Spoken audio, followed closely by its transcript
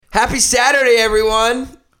Happy Saturday, everyone.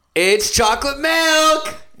 It's chocolate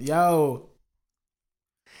milk. Yo.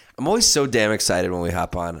 I'm always so damn excited when we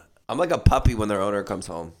hop on. I'm like a puppy when their owner comes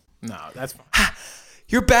home. No, that's fine.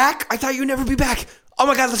 You're back? I thought you'd never be back. Oh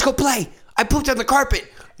my God, let's go play. I pooped on the carpet.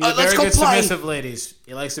 He's Let's very go good play. submissive, ladies.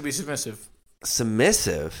 He likes to be submissive.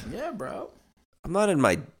 Submissive? Yeah, bro. I'm not in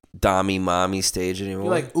my dommy mommy stage anymore.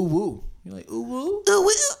 You're like, ooh woo. You're like, ooh woo. Ooh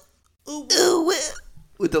woo. Ooh woo.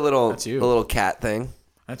 With the little cat thing.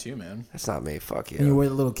 That's you, man. That's not me. Fuck you. And you wear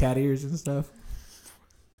the little cat ears and stuff.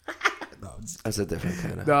 No, that's a different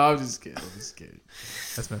kind of. No, I'm just kidding.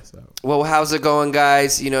 That's messed up. Well, how's it going,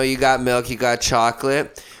 guys? You know, you got milk, you got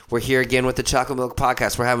chocolate. We're here again with the Chocolate Milk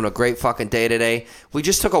Podcast. We're having a great fucking day today. We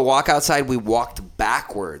just took a walk outside. We walked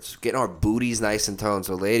backwards, getting our booties nice and toned.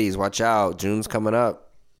 So, ladies, watch out. June's coming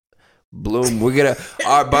up. Bloom.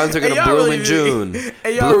 Our buns are gonna bloom in June.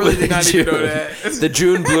 Hey, y'all really did not even know that. The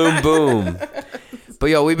June bloom boom. But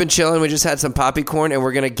yo, we've been chilling. We just had some popcorn, and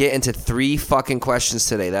we're gonna get into 3 fucking questions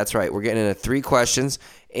today. That's right. We're getting into 3 questions.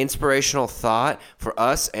 Inspirational thought for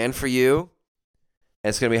us and for you. And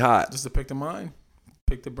it's gonna be hot. Just to pick the mind,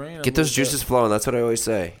 pick the brain. Get those juices flowing. That's what I always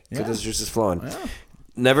say. Yeah. Get those juices flowing. Yeah.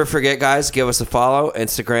 Never forget, guys, give us a follow,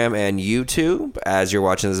 Instagram and YouTube, as you're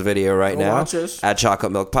watching this video right now. Watch us. At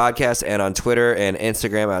Chocolate Milk Podcast, and on Twitter and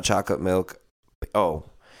Instagram at Chocolate Milk. Oh,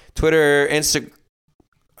 Twitter, Instagram.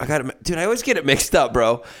 Dude, I always get it mixed up,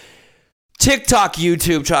 bro. TikTok,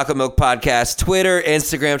 YouTube, Chocolate Milk Podcast. Twitter,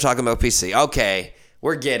 Instagram, Chocolate Milk PC. Okay,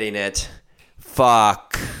 we're getting it.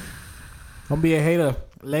 Fuck. Don't be a hater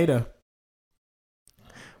later.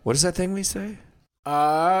 What is that thing we say?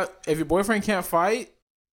 If your boyfriend can't fight,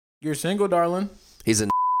 you're single, darling. He's a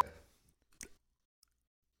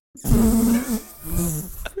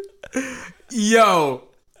Yo.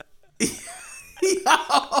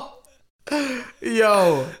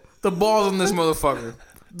 Yo. The balls on this motherfucker.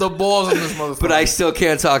 But I still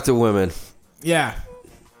can't talk to women. Yeah.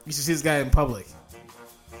 You should see this guy in public.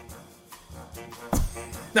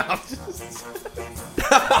 No, I'm just...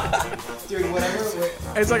 Dude, whatever.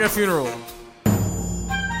 It's like a funeral.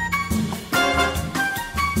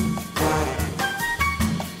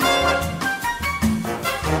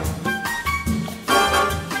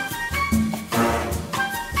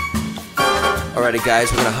 Alrighty, guys,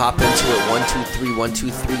 we're gonna hop into it. 1, 2, 3, 1, 2,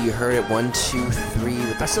 3. You heard it. 1, 2, 3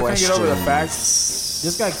 with the I still questions. can't get over the fact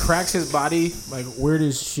this guy cracks his body like weird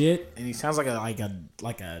as shit, and he sounds like a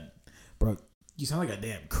bro. You sound like a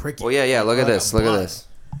damn cricket. Oh yeah. Look at this. Look at this.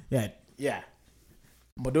 Yeah.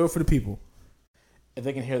 I'm gonna do it for the people if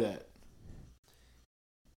they can hear that.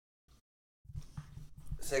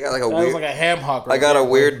 So I got like a That weird. was like a ham hock. Right I got there. a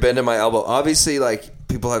weird bend in my elbow. Obviously, like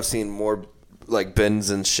people have seen more like bends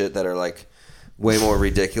and shit that are like way more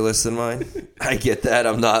ridiculous than mine. I get that.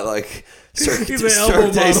 I'm not like Cirque du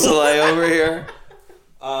Soleil over here.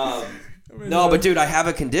 No, but dude, I have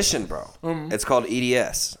a condition, bro. It's called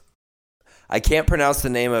EDS. I can't pronounce the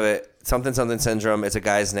name of it. Something syndrome. It's a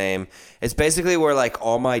guy's name. It's basically where like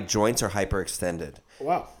all my joints are hyperextended.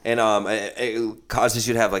 Wow. And it causes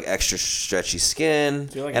you to have like extra stretchy skin.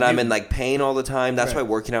 Like and I'm in like pain all the time. That's why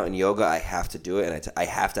working out in yoga, I have to do it. And I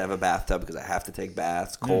have to have a bathtub because I have to take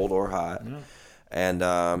baths, cold or hot. Yeah. And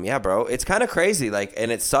yeah, bro, it's kind of crazy. Like,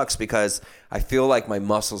 and it sucks because I feel like my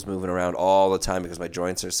muscles moving around all the time because my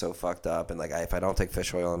joints are so fucked up. And like, if I don't take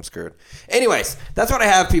fish oil, I'm screwed. Anyways, that's what I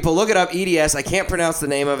have. People, look it up. EDS. I can't pronounce the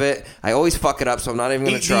name of it. I always fuck it up, so I'm not even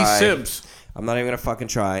gonna try. Sims. I'm not even gonna fucking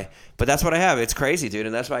try. But that's what I have. It's crazy, dude,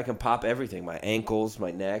 and that's why I can pop everything: my ankles,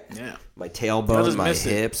 my neck, my tailbone, my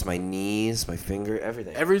hips, my knees, my finger,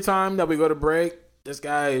 everything. Every time that we go to break, this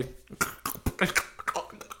guy.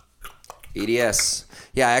 EDS.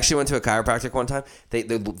 Yeah, I actually went to a chiropractic one time.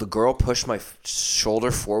 The girl pushed my shoulder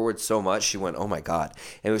forward so much, she went, "Oh my God!"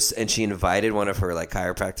 And she invited one of her like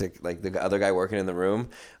chiropractic, like the other guy working in the room,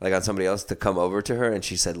 like on somebody else, to come over to her, and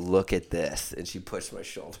she said, "Look at this," and she pushed my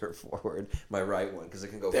shoulder forward, my right one, because it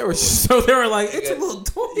can go. They were like, "It's a little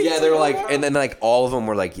toy." Yeah, they were like, and then like all of them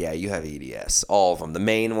were like, "Yeah, you have EDS." All of them, the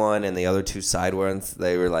main one and the other 2 side ones,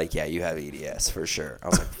 they were like, "Yeah, you have EDS for sure." I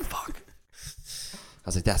was like, "Fuck." I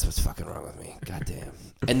was like, that's what's fucking wrong with me. Goddamn.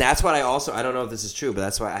 And that's what I don't know if this is true, but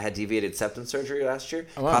that's why I had deviated septum surgery last year.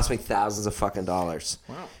 Oh, wow. It cost me thousands of fucking dollars.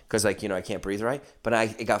 Wow. Because, like, you know, I can't breathe right. But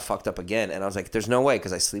it got fucked up again. And I was like, there's no way,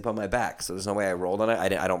 because I sleep on my back. So there's no way I rolled on it.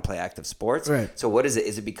 I don't play active sports. Right. So what is it?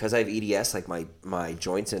 Is it because I have EDS, like my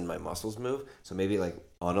joints and my muscles move? So maybe, like,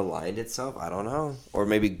 unaligned itself? I don't know. Or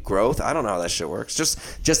maybe growth? I don't know how that shit works.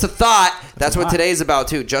 Just a thought. That's what today's about,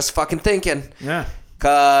 too. Just fucking thinking. Yeah.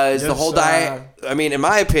 Because the whole diet, I mean, in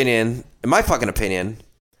my fucking opinion,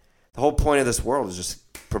 the whole point of this world is just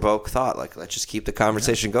provoke thought. Like, let's just keep the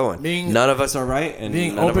conversation going. None of us are right, and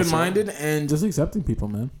being open-minded and just accepting people,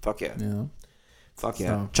 man. Fuck yeah. You know? Fuck yeah.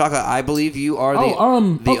 So. Chocolate, I believe you are the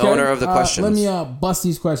owner of the questions. Let me bust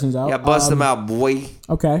these questions out. Yeah, bust them out, boy.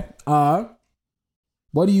 Okay.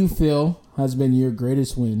 What do you feel has been your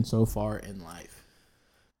greatest win so far in life?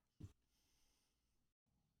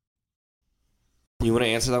 You want to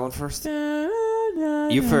answer that one first?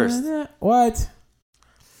 You first. What?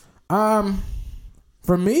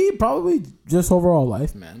 For me, probably just overall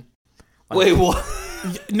life, man. Like, wait, what?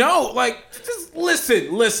 No, like, just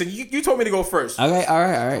listen. You told me to go first. Okay, all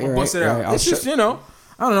right. Bust it out. It's just, I don't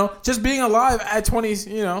know. Just being alive at 20,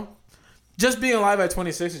 just being alive at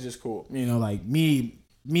 26 is just cool. Like me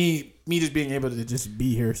just being able to just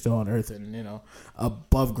be here still on Earth and,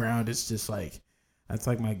 above ground. It's just like, that's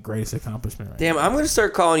like my greatest accomplishment right Damn, now. I'm going to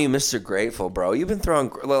start calling you Mr. Grateful, bro. You've been throwing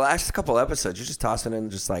the last couple episodes. You're just tossing in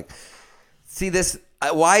just like, see this,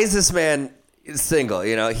 why is this man single?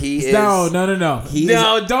 He is. No. He's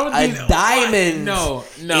don't a be diamond. No.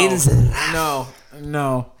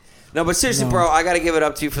 No, but seriously, bro, I got to give it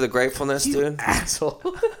up to you for the gratefulness, dude. Asshole.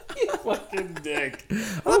 You fucking dick.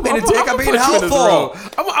 I'm being a dick. I'm being helpful.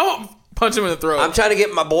 I'm gonna punch him in the throat. I'm trying to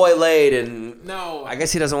get my boy laid, and no, I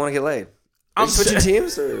guess he doesn't want to get laid. Are you switching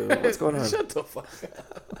teams, or what's going on? Shut the fuck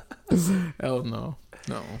up. Hell no.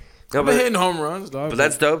 No, I've been hitting home runs, dog. But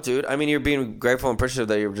that's dope, dude. I mean, you're being grateful and appreciative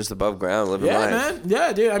that you're just above ground living life. Yeah, man.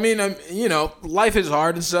 Yeah, dude. I mean, life is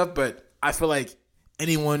hard and stuff, but I feel like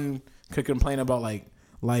anyone could complain about like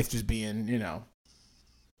life just being,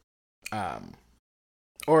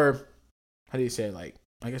 or how do you say, like,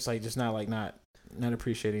 I guess like just not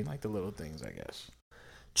appreciating like the little things, I guess.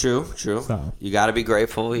 True. So. You got to be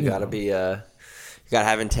grateful. You got to be. You got to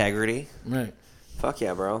have integrity. Right. Fuck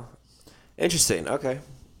yeah, bro. Interesting. Okay.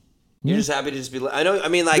 You're just happy to just be. I know. I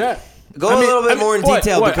mean, like, go a little bit more in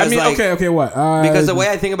detail what? because, like, okay, what? Because the way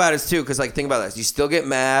I think about it is too. Because, like, think about this. You still get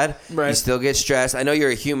mad. Right. You still get stressed. I know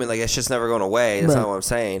you're a human. Like, it's just never going away. That's not what I'm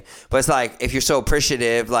saying. But it's like if you're so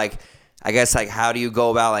appreciative, like, I guess, like, how do you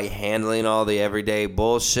go about like handling all the everyday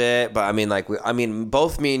bullshit? But I mean, like,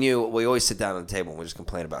 both me and you, we always sit down on the table and we just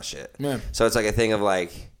complain about shit. Yeah. So it's like a thing of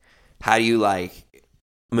like, how do you like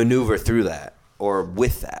maneuver through that or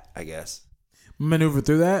with that? I guess. Maneuver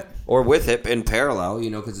through that, or with it in parallel,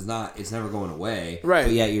 because it's never going away, right?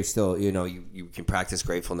 But yet you're still, you can practice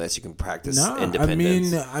gratefulness, you can practice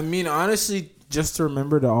independence. I mean, honestly, just to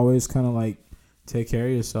remember to always kind of like take care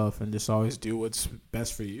of yourself and just always do what's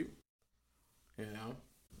best for you.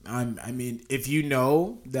 I mean, if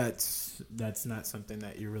that's not something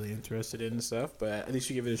that you're really interested in and stuff, but at least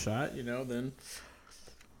you give it a shot, then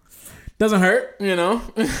doesn't hurt,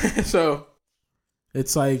 So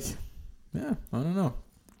it's like. Yeah, I don't know.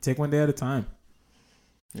 Take one day at a time.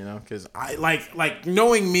 Because I like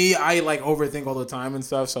knowing me, I like overthink all the time and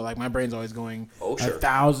stuff. So like my brain's always going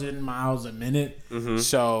 1,000 miles a minute. Mm-hmm.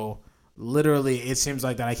 So literally, it seems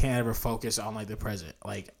like that I can't ever focus on like the present.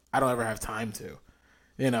 Like I don't ever have time to.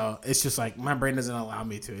 It's just like my brain doesn't allow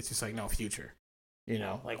me to. It's just like no future.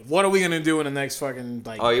 Like what are we gonna do in the next fucking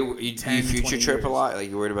like? Oh, you future trip years? A lot? Like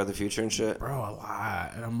you worried about the future and shit, bro? A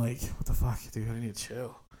lot. And I'm like, what the fuck, dude? I need to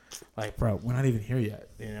chill. Like, bro, we're not even here yet,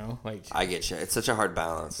 Like, I get you. It's such a hard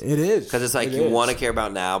balance. It is because it's like you want to care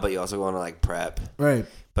about now, but you also want to like prep, right?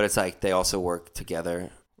 But it's like they also work together,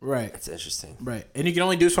 right? It's interesting, right? And you can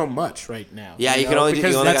only do so much right now. Yeah, you can only do.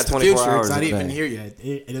 You only got 24 hours. It's not even here yet.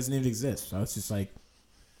 It doesn't even exist. So it's just like,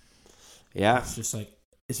 yeah, it's just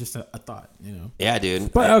a thought, Yeah,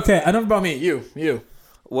 dude. But okay, enough about me. You.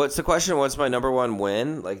 What's the question? What's my number one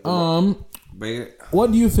win? Like,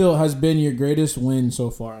 what do you feel has been your greatest win so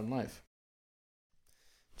far in life?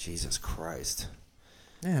 Jesus Christ.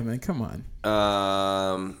 Yeah, man, come on.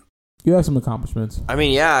 You have some accomplishments. I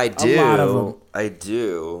mean, yeah, I do. A lot of them. I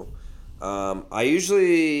do. I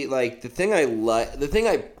usually like the thing I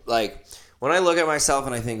like when I look at myself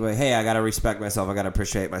and I think, like, hey, I gotta respect myself, I gotta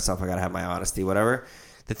appreciate myself, I gotta have my honesty, whatever.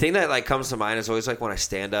 The thing that like comes to mind is always like when I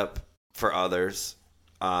stand up for others.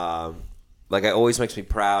 Like it always makes me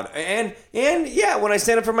proud, and yeah, when I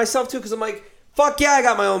stand up for myself too, because I'm like, fuck yeah, I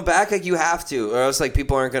got my own back. Like you have to, or else like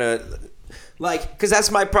people aren't gonna like, because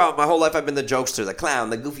that's my problem. My whole life I've been the jokester, the clown,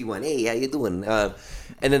 the goofy one. Hey, how you doing?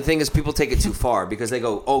 And the thing is, people take it too far because they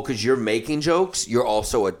go, oh, because you're making jokes, you're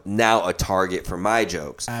also now a target for my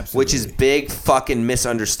jokes. Absolutely. Which is big fucking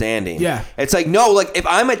misunderstanding. Yeah. It's like, no, like if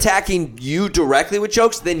I'm attacking you directly with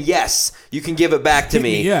jokes, then yes, you can give it back to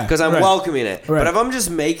me because I'm welcoming it. Right. But if I'm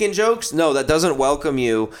just making jokes, no, that doesn't welcome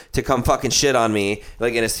you to come fucking shit on me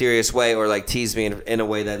like in a serious way or like tease me in a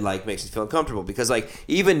way that like makes me feel uncomfortable. Because like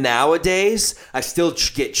even nowadays, I still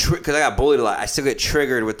get because I got bullied a lot. I still get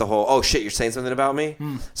triggered with the whole, oh shit, you're saying something about me.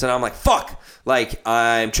 So now I'm like, fuck. Like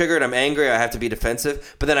I'm triggered. I'm angry. I have to be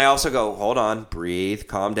defensive. But then I also go, hold on, breathe,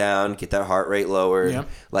 calm down, get that heart rate lowered. Yeah.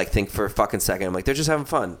 Like think for a fucking second. I'm like, they're just having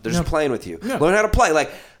fun. They're just playing with you. Yeah. Learn how to play.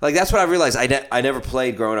 Like that's what I realized. I never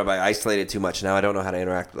played growing up. I isolated too much. Now I don't know how to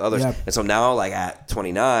interact with others. Yep. And so now, like at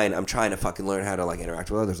 29, I'm trying to fucking learn how to like interact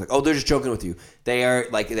with others. Like, oh, they're just joking with you. They are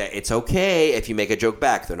like, it's okay if you make a joke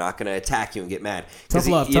back. They're not going to attack you and get mad. Tough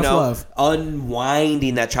love.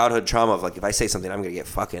 Unwinding that childhood trauma of like, if I say something, I'm going to get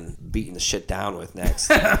fucking beaten the shit down with next.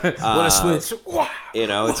 What a switch.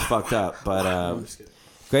 It's fucked up. But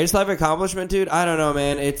greatest life accomplishment, dude. I don't know,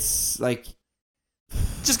 man. It's like.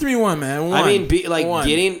 Just give me one, man. One. I mean,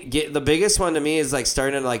 the biggest one to me is like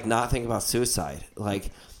starting to like not think about suicide.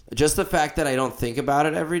 Like just the fact that I don't think about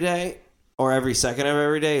it every day or every second of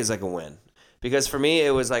every day is like a win. Because for me,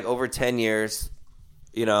 it was like over 10 years,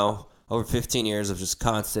 over 15 years of just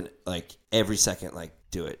constant, like every second, like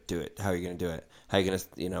do it. How are you going to do it? How are you going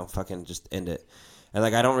to, fucking just end it? And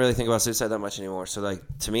like I don't really think about suicide that much anymore. So like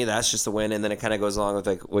to me, that's just a win. And then it kind of goes along with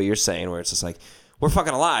like what you're saying, where it's just like, we're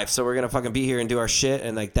fucking alive, so we're gonna fucking be here and do our shit,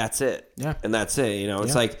 and like that's it. Yeah. And that's it.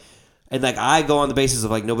 It's like, and like I go on the basis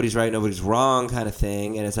of like nobody's right, nobody's wrong kind of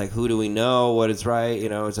thing, and it's like who do we know what is right?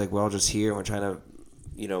 It's like we're all just here and we're trying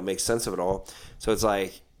to, make sense of it all. So it's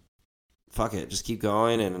like, fuck it, just keep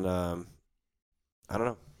going, and I don't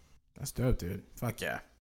know. That's dope, dude. Fuck yeah.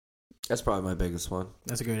 That's probably my biggest one.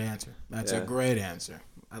 That's a good answer. That's a great answer.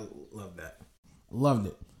 I love that. Loved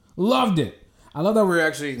it. I love that we're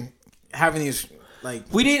actually having these. Like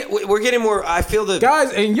we're getting more. I feel the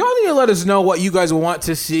guys, and y'all need to let us know what you guys want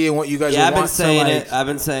to see and what you guys. I've been saying it.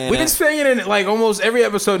 We've been saying it in like almost every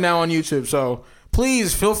episode now on YouTube. So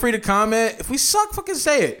please feel free to comment. If we suck, fucking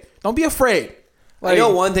say it. Don't be afraid. Like, I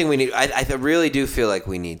know one thing we need. I really do feel like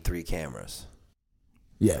we need 3 cameras.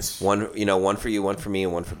 Yes. One for you, one for me,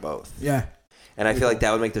 and one for both. Yeah. And I feel like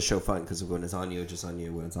that would make the show fun because when it's on you, it's just on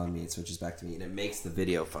you. When it's on me, it switches back to me, and it makes the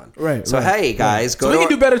video fun. Right. So hey, guys, go. So we can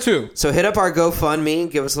do better too. So hit up our GoFundMe,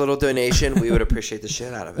 give us a little donation. We would appreciate the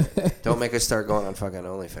shit out of it. Don't make us start going on fucking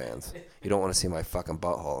OnlyFans. You don't want to see my fucking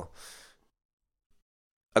butthole.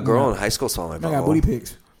 A girl in high school saw my butthole. I got booty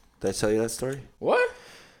pics. Did I tell you that story? What?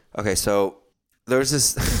 Okay, so there's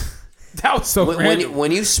this. That was so random.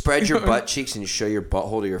 When you spread your butt cheeks and you show your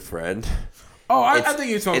butthole to your friend. Oh, I think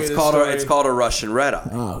you told me this story. It's called a Russian red eye.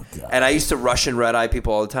 Oh, God. And I used to Russian red eye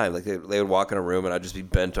people all the time. Like they would walk in a room and I'd just be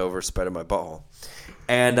bent over, spreading my butthole.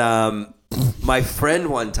 And my friend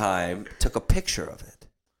one time took a picture of it.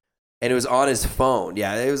 And it was on his phone.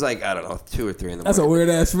 Yeah, it was like, I don't know, 2 or 3 in the morning. That's a weird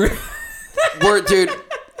ass friend. Dude,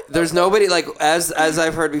 there's nobody, like, as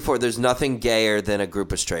I've heard before, there's nothing gayer than a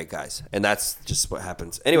group of straight guys. And that's just what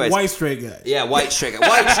happens. Anyways. White straight guys. Yeah, white straight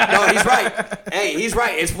guys. No, he's right. Hey, he's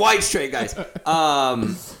right. It's white straight guys.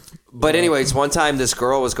 But anyways, one time this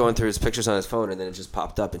girl was going through his pictures on his phone, and then it just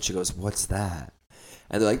popped up, and she goes, "What's that?"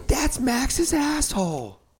 And they're like, "That's Max's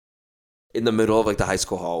asshole." In the middle of, like, the high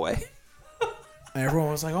school hallway.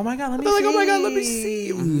 Everyone was like, "Oh my God, let me see." Like, "Oh my God, let me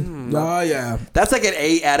see." Oh, yeah. That's like an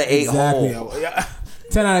 8 out of 8 exactly. hole. Yeah.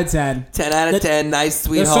 10 out of 10. 10 out of 10. Nice,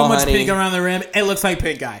 sweet There's hole, so much honey. pink around the rim. It looks like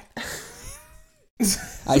pink eye.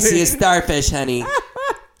 I see a starfish, honey.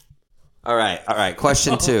 All right.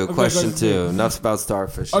 Question 2. Question 2. Enough about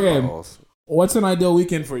starfish balls. What's an ideal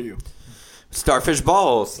weekend for you? Starfish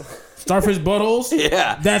balls. Starfish buttholes?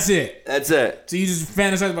 Yeah. That's it. So you just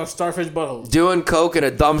fantasize about starfish buttholes. Doing coke in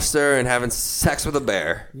a dumpster and having sex with a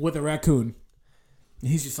bear. With a raccoon. And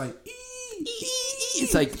he's just like,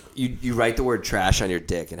 it's like you write the word trash on your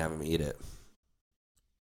dick and have him eat it.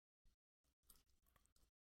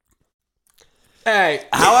 Hey.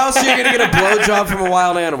 How else are you going to get a blowjob from a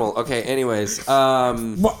wild animal? Okay, anyways.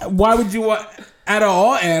 Why would you want... Out of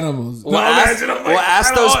all animals.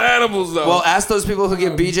 Ask those all animals, though. Well, ask those people who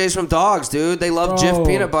get BJs from dogs, dude. They love Jif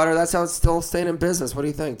peanut butter. That's how it's still staying in business. What do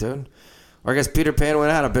you think, dude? Or I guess Peter Pan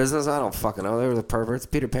went out of business. I don't fucking know. They were the perverts.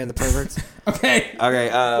 Peter Pan, the perverts. Okay.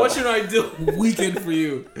 What's your ideal weekend for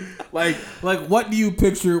you? Like, what do you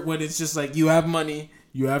picture when it's just like you have money,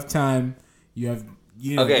 you have time,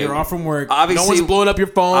 you're off from work. Obviously, no one's blowing up your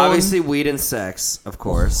phone. Obviously, weed and sex, of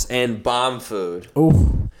course, and bomb food.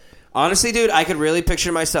 Ooh. Honestly, dude, I could really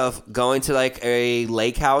picture myself going to like a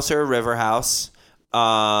lake house or a river house,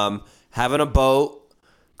 having a boat,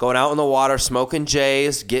 going out in the water, smoking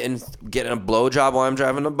J's, getting a blowjob while I'm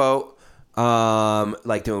driving the boat,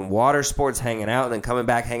 like doing water sports, hanging out, and then coming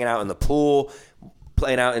back, hanging out in the pool,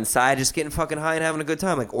 playing out inside, just getting fucking high and having a good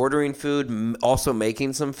time, like ordering food, also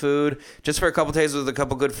making some food, just for a couple days with a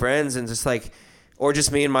couple good friends, and just like or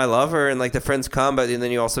just me and my lover, and like the friends come, but and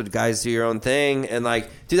then you also guys do your own thing, and like,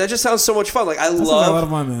 dude, that just sounds so much fun. Like I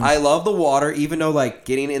love the water, even though like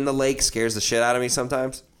getting in the lake scares the shit out of me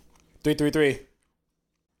sometimes. 333.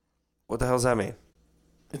 What the hell does that mean?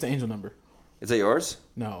 It's an angel number. Is that yours?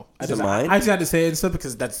 No, I just had to say it and stuff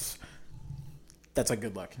because that's like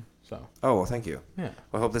good luck. So. Oh well, thank you. Yeah.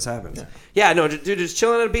 I hope this happens. Yeah, no, dude, just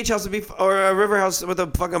chilling at a beach house would be, or a river house with a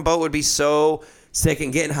fucking boat would be so sick,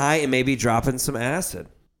 and getting high and maybe dropping some acid.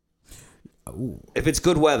 Ooh. If it's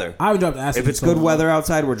good weather, I would drop acid. If it's good weather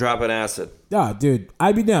outside, we're dropping acid. Yeah, dude,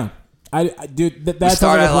 I'd be down. Dude, that's we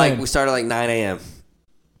start at like 9 a.m.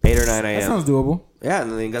 8 or 9 a.m. That sounds doable. Yeah,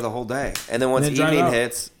 and then you got the whole day. And then once evening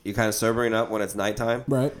hits, you kind of sobering up when it's nighttime.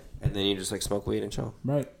 Right. And then you just like smoke weed and chill.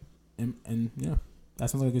 Right. And yeah, that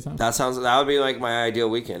sounds like a good time. That would be like my ideal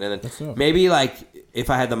weekend. And then maybe like if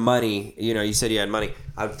I had the money, you said you had money,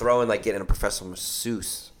 I'd throw in like getting a professional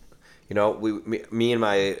masseuse. Me and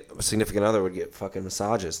my significant other would get fucking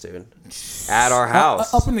massages, dude, at our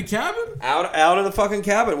house. Up in the cabin? Out in the fucking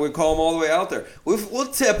cabin. We'd call them all the way out there. We'll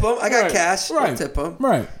tip them. I got cash. I'll tip them.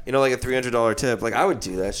 Right. Like a $300 tip. Like I would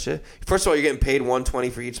do that shit. First of all, you're getting paid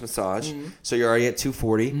 $120 for each massage, so you're already at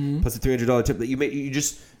 $240 plus a $300 tip that you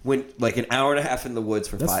just went like an hour and a half in the woods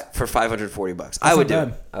for $540. I would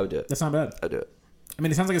do it. That's not bad. I'd do it. I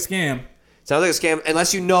mean, it sounds like a scam. Sounds like a scam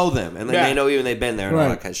unless you know them and they know you and they've been there and all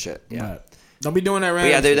that kind of shit. Yeah. Right. Don't be doing that right.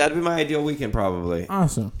 Yeah, dude, that'd be my ideal weekend probably.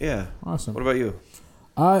 Awesome. Yeah. Awesome. What about you?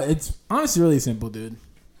 It's honestly really simple, dude.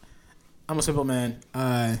 I'm a simple man.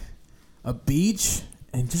 A beach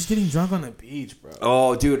and just getting drunk on the beach, bro.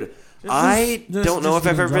 Oh, dude. I don't know if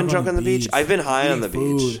I've ever been drunk on the beach. I've been high on the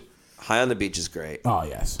beach. High on the beach is great. Oh,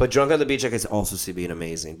 yes. But drunk on the beach I could also see being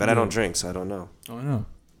amazing. But I don't drink, so I don't know. Oh, I know.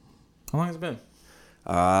 How long has it been?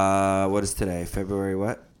 What is today? February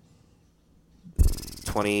what?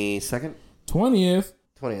 22nd? 20th.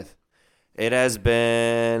 It has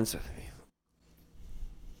been...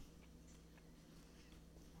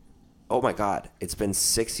 Oh my God. It's been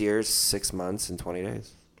 6 years, 6 months, and 20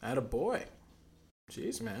 days. Attaboy.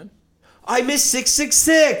 Jeez, man. I missed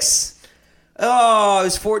 666! Oh, it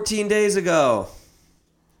was 14 days ago.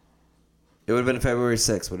 It would have been February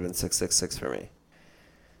 6th. Would have been 666 for me.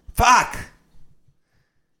 Fuck!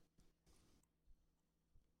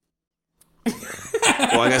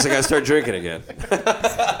 Well, I guess I gotta start drinking again.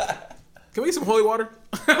 Can we get some holy water?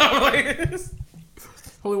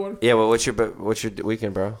 Holy water? Yeah, well, what's your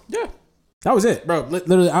weekend, bro? Yeah. That was it, bro.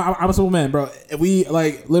 Literally, I'm a simple man, bro. We,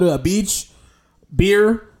 like, literally a beach,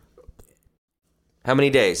 beer. How many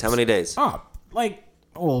days? Oh, like,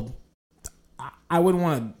 well, I wouldn't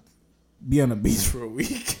want to be on the beach for a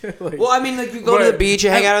week. Well, I mean, like you go to the beach,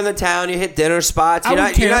 you hang out in the town, you hit dinner spots. You're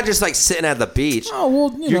not just like sitting at the beach. Oh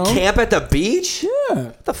well, you camp at the beach. Yeah.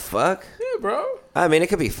 What the fuck? Yeah, bro. I mean, it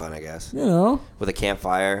could be fun, I guess. With a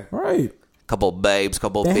campfire. Right. Couple of babes,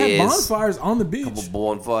 couple of beers. They have bonfires on the beach. Couple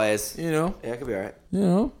bonfires. Yeah, it could be all right.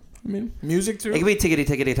 I mean, music too. It could be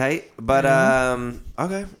tickety tight, but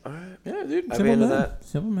okay, all right. Yeah, dude. I'd be into that.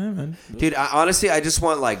 Simple man. Dude, honestly, I just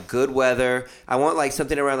want like good weather. I want like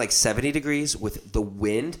something around like 70 degrees with the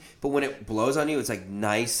wind, but when it blows on you, it's like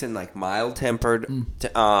nice and like mild tempered.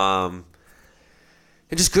 And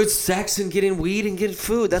just good sex and getting weed and getting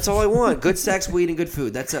food. That's all I want. Good sex, weed, and good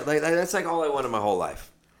food. That's like all I want in my whole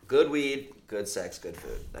life. Good weed, good sex, good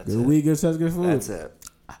food. That's good weed, good sex, good food. That's it.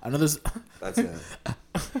 That's it.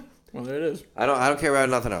 Well, there it is. I don't care about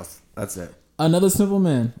nothing else. That's it. Another simple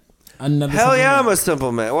man. Hell yeah, I'm a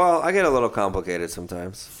simple man. Well, I get a little complicated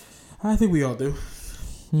sometimes. I think we all do.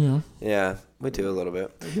 Yeah, we do a little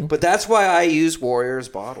bit. But that's why I use Warriors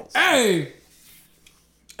bottles. Hey.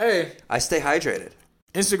 I stay hydrated.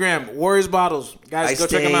 Instagram, Warriors bottles. Guys, go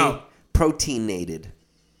check them out. Proteinated.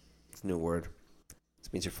 It's a new word.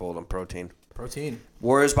 This means you're full on protein.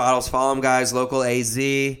 Warriors bottles. Follow them, guys. Local AZ.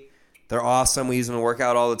 They're awesome. We use them to work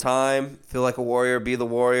out all the time. Feel like a warrior. Be the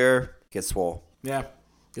warrior. Get swole. Yeah.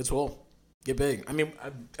 Get swole. Get big. I mean,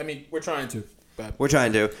 we're trying to. We're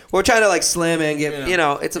trying to like slim and get.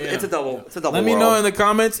 It's a double. It's a double. Let me know in the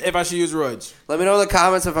comments if I should use roids. Let me know in the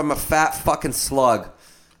comments if I'm a fat fucking slug.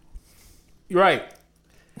 You're right.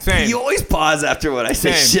 Same. You always pause after when I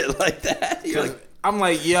say shit like that. I'm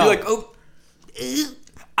like, yo. You're like, oh.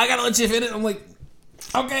 I gotta let you finish. I'm like,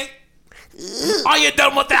 okay. Are you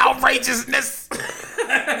done with the outrageousness?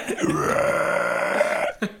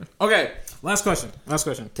 Okay, last question.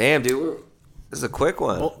 Damn, dude, this is a quick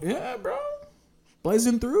one. Well, yeah, bro.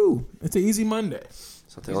 Blazing through. It's an easy Monday. It's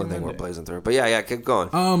not the only thing we're blazing through, but yeah, keep going.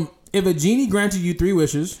 If a genie granted you 3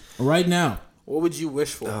 wishes right now, what would you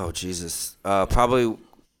wish for? Oh Jesus, probably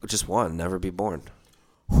just one. Never be born.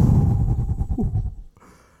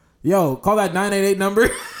 Yo, call that 988 number.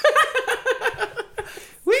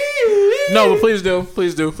 No, but please do.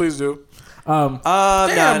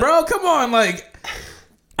 Damn, bro, come on, like.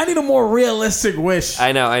 I need a more realistic wish.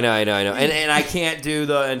 I know. And I can't do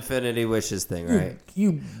the infinity wishes thing, right?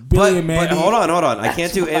 You billion man. But hold on. I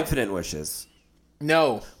can't do infinite wishes.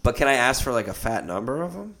 No. But can I ask for like a fat number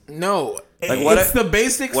of them? No. Like what? It's the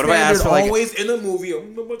basic what standard if I ask for like, always in a movie.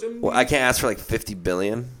 Well, I can't ask for like 50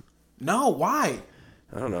 billion. No, why?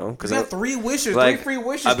 I don't know. Because you got 3 wishes, like, 3 free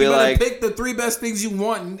wishes. I'd be you gotta like, pick the 3 best things you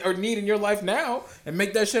want or need in your life now and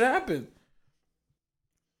make that shit happen.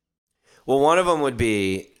 Well, one of them would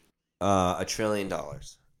be $1 trillion.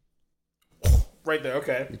 Right there,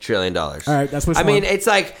 okay. $1 trillion. All right, that's what. I mean, it's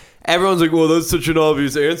like everyone's like, "Well, that's such an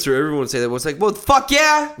obvious answer." Everyone would say that. Well, it's like, well, fuck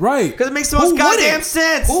yeah, right? Because it makes the most goddamn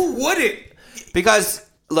sense. Who wouldn't? Because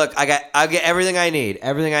look, I get everything I need.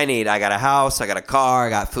 I got a house. I got a car. I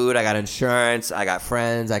got food. I got insurance. I got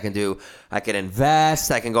friends. I can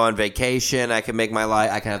invest. I can go on vacation. I can make my life.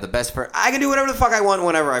 I can have the best friend. I can do whatever the fuck I want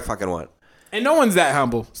whenever I fucking want. And no one's that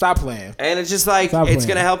humble. Stop playing. And it's just like, it's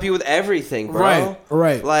going to help you with everything, bro.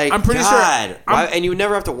 Right. Like, I'm pretty sure. And you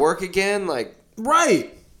never have to work again? Like,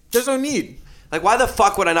 right. There's no need. Like, why the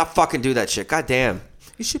fuck would I not fucking do that shit? God damn.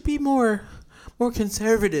 You should be more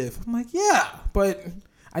conservative. I'm like, yeah, but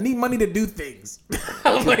I need money to do things.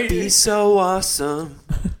 It could be so awesome.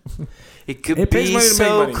 It could be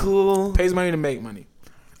so cool. It pays money to make money.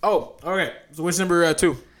 Oh, okay. So what's number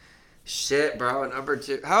 2? Shit, bro. Number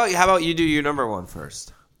 2. How about you do your number 1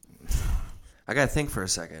 first? I gotta think for a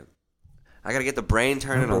second. I gotta get the brain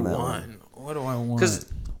turning on that one. What do I want?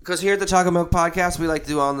 Because here at the Chocolate Milk Podcast, we like to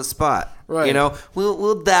do on the spot. Right. You know,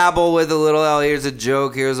 we'll dabble with a little, oh, here's a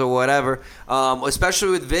joke, here's a whatever. Especially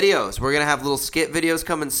with videos. We're gonna have little skit videos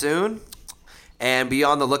coming soon. And be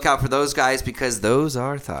on the lookout for those guys because those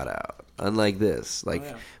are thought out. Unlike this. Like,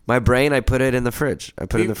 my brain, I put it in the fridge. I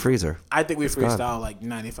put it in the freezer. I think we freestyle like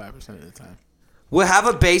 95% of the time. We'll have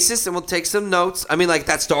a basis and we'll take some notes. I mean, like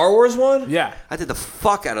that Star Wars one? Yeah. I did the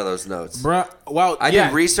fuck out of those notes. Bruh, well, I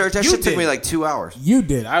did research. That shit took me like 2 hours. You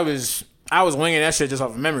did. I was winging that shit just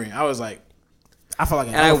off of memory. I was like, I felt like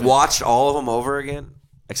an elephant. I watched all of them over again,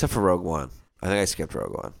 except for Rogue One. I think I skipped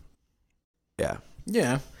Rogue One. Yeah.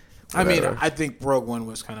 Yeah. Whatever. I mean, I think Rogue One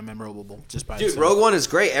was kind of memorable just by itself. Rogue One is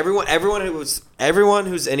great. Everyone who's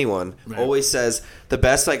anyone always says the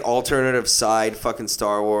best like alternative side fucking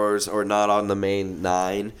Star Wars or not on the main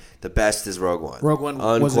 9. The best is Rogue One. Rogue One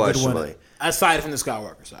was a good one, aside from the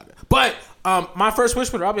Skywalker saga. But my first wish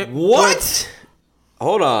would probably what?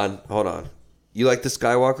 Hold on. You like the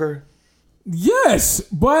Skywalker? Yes,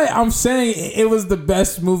 but I'm saying it was the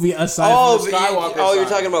best movie aside from the Skywalker saga. You're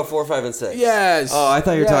talking about 4, 5, and 6. Yes. Oh, I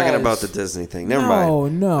thought you were talking about the Disney thing. Never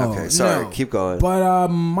mind. No. Okay, sorry. Keep going. But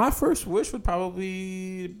my first wish would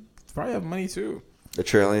probably have money too. $1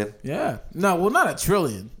 trillion? Yeah. No, well, not $1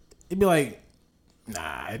 trillion. It'd be like,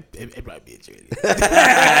 it'd probably be $1 trillion.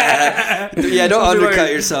 Yeah, don't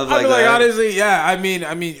undercut yourself like that. Honestly, yeah. I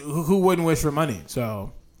mean, who wouldn't wish for money?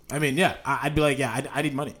 So, I mean, yeah, I'd be like, yeah, I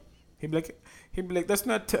need money. He'd be like, that's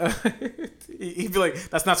not. He'd be like,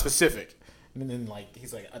 that's not specific. And then like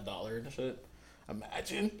he's like $1 and shit.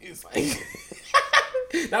 Imagine he's like,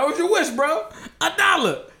 that was your wish, bro.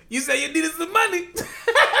 $1. You said you needed some money.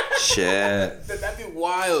 Shit. That'd be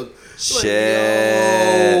wild.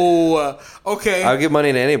 Shit. Like, okay. I'll give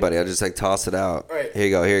money to anybody. I'll just like toss it out. Right. Here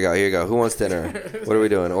you go. Who wants dinner? What are we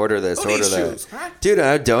doing? Order this, order that. Shoes, huh? Dude,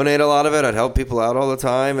 I'd donate a lot of it. I'd help people out all the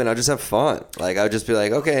time, and I'd just have fun. Like, I would just be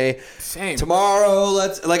like, okay, same. Tomorrow,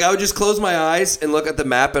 I would just close my eyes and look at the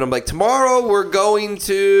map, and I'm like, tomorrow we're going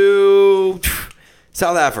to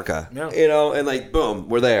South Africa, you know, and like, boom,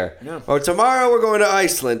 we're there. Yeah. Or tomorrow we're going to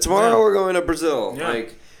Iceland. Tomorrow we're going to Brazil. Yeah.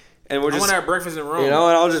 Like, and we're just. I want to have breakfast in Rome. You know,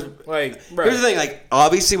 and I'll just like. Bro. Here's the thing, like,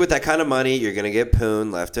 obviously with that kind of money, you're gonna get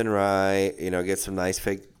poon left and right. You know, get some nice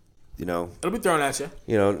fake, you know. It'll be thrown at you.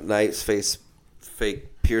 You know, nice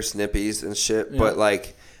fake pierced nippies and shit. Yeah. But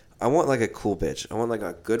like, I want like a cool bitch. I want like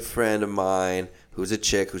a good friend of mine who's a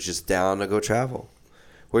chick who's just down to go travel.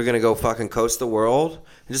 We're going to go fucking coast the world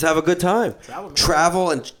and just have a good time.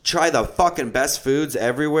 Travel and try the fucking best foods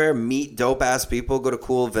everywhere. Meet dope-ass people. Go to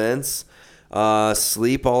cool events.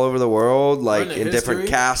 Sleep all over the world, like in different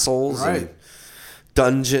castles and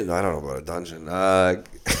dungeon. I don't know about a dungeon.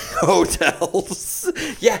 Hotels.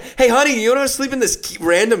 Yeah. Hey, honey, you want to sleep in this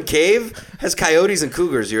random cave? Has coyotes and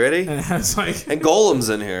cougars. You ready? And it has like... and golems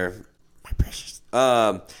in here. My precious.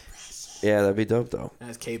 Yeah, that'd be dope, though. It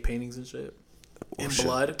has cave paintings and shit. In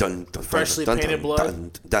blood. Freshly painted blood.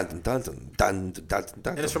 And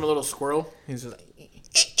it's from a little squirrel. He's just like...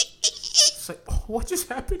 It's like, what just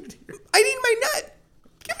happened here? I need my nut.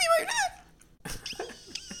 Give me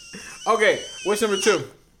Okay, what's number 2?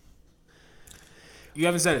 You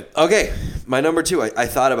haven't said it. Okay, my number 2. I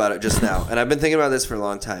thought about it just now, and I've been thinking about this for a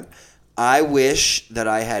long time. I wish that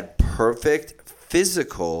I had perfect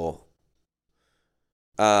physical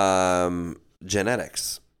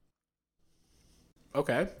genetics.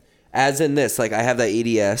 Okay. As in this, like I have that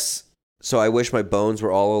EDS, so I wish my bones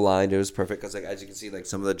were all aligned. It was perfect because, like, as you can see, like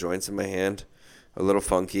some of the joints in my hand are a little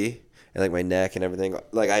funky, and like my neck and everything.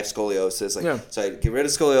 Like I have scoliosis. Like, so I get rid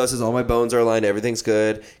of scoliosis. All my bones are aligned. Everything's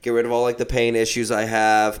good. Get rid of all like the pain issues I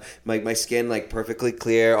have. My skin like perfectly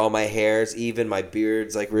clear. All my hair's even. My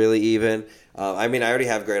beard's like really even. I mean, I already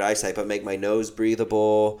have great eyesight, but make my nose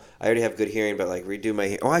breathable. I already have good hearing, but like redo my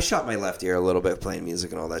hair. Oh, I shot my left ear a little bit playing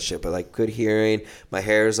music and all that shit, but like good hearing. My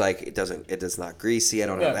hair's like it's not greasy. I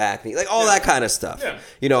don't have acne, like all that kind of stuff. Yeah.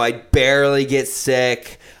 You know, I barely get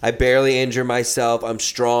sick. I barely injure myself. I'm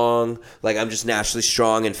strong. Like I'm just naturally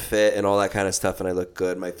strong and fit and all that kind of stuff. And I look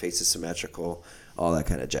good. My face is symmetrical. All that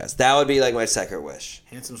kind of jazz. That would be like my second wish.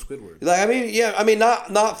 Handsome Squidward. Like I mean,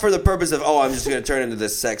 not for the purpose of I'm just gonna turn into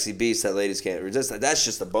this sexy beast that ladies can't resist. That's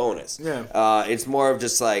just a bonus. Yeah. It's more of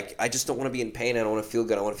just like I just don't want to be in pain. I don't want to feel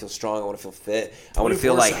good. I want to feel strong. I want to feel fit. I want to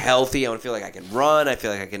feel like healthy. I want to feel like I can run. I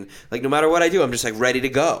feel like I can like no matter what I do, I'm just like ready to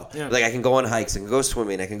go. Yeah. Like I can go on hikes. I can go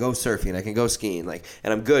swimming. I can go surfing. I can go skiing. Like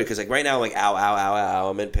and I'm good because like right now I'm like ow.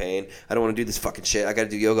 I'm in pain. I don't want to do this fucking shit. I got to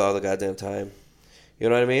do yoga all the goddamn time. You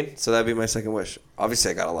know what I mean? So that'd be my second wish. Obviously,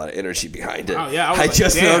 I got a lot of energy behind it. Oh, yeah. I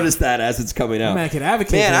just noticed that as it's coming out. Man, I can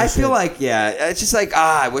advocate. Man, I feel like, it's just like,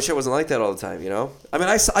 I wish I wasn't like that all the time, you know? I mean,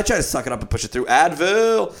 I try to suck it up and push it through.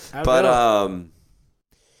 Advil. But,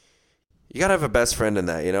 you gotta have a best friend in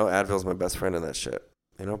that, you know? Advil's my best friend in that shit.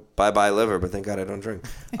 You know? Bye-bye liver, but thank God I don't drink.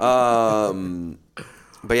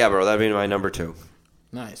 But yeah, bro, that'd be my number 2.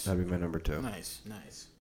 Nice. That'd be my number 2. Nice.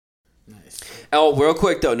 Oh, real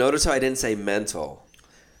quick, though. Notice how I didn't say mental.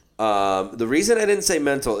 The reason I didn't say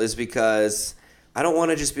mental is because I don't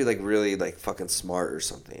want to just be like really like fucking smart or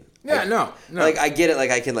something. Yeah, like, no. Like I get it.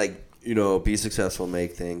 Like I can like be successful,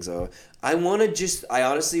 make things. I want to I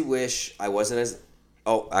honestly wish I wasn't as.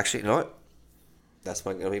 Oh, actually, you know what? That's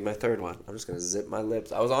gonna be my third one. I'm just gonna zip my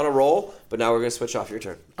lips. I was on a roll, but now we're gonna switch off. Your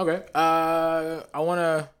turn. Okay. I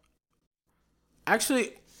wanna.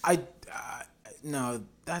 Actually, no.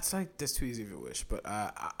 That's too easy of a wish, but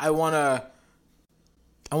I wanna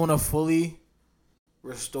fully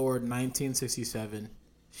restored 1967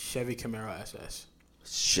 Chevy Camaro SS.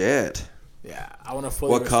 Shit. Yeah, I want to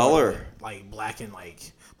fully. What color? Like black and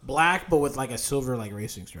like black, but with like a silver like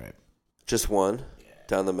racing stripe. Just one,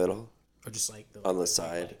 down the middle, or just like on the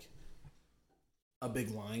side. Like a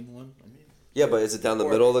big line one. I mean. Yeah, but is it down the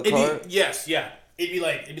middle of the car? Yes, yeah. It'd be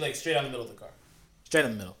like straight down the middle of the car. Straight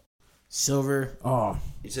in the middle. Silver. Oh.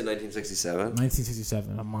 You said 1967?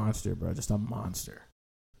 1967. A monster, bro. Just a monster.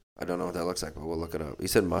 I don't know what that looks like, but we'll look it up. You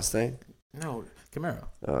said Mustang? No, Camaro.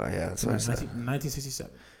 Oh, yeah. That's what I said.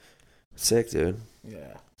 1967. Sick, dude.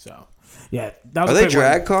 Yeah. So, yeah. That was Are they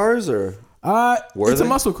drag cars or? It's a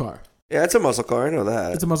muscle car. Yeah, it's a muscle car. I know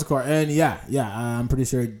that. It's a muscle car. And yeah. I'm pretty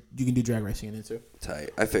sure you can do drag racing in it too. Tight.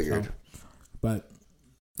 I figured. So, but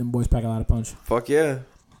them boys pack a lot of punch. Fuck yeah.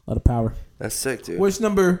 A lot of power. That's sick, dude. What's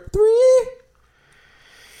number 3?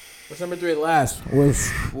 What's number 3 last?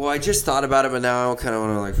 Well, I just thought about it, but now I kind of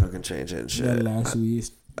want to like fucking change it and shit. The last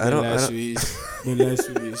Swiss. I don't. The last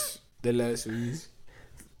Swiss.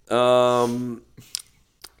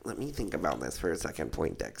 Let me think about this for a second.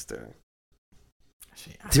 Point Dexter.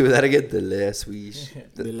 Do that again. The last Swiss.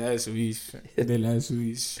 The last Swiss. The last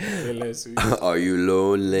Swiss. The last Swiss. Are you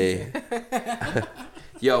lonely?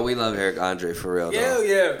 Yo, we love Eric Andre for real. Hell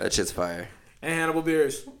yeah. That shit's fire. And Hannibal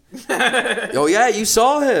Beers. Oh, yeah, you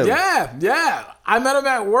saw him. Yeah. I met him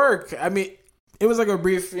at work. I mean, it was like a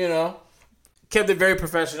brief, kept it very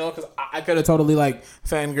professional because I could have totally like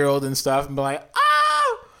fangirled and stuff and be like,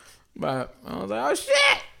 oh! But I was like, oh,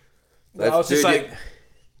 shit. I was just like,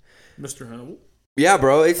 Mr. Hannibal. Yeah,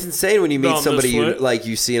 bro. It's insane when you meet somebody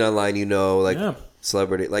you see it online,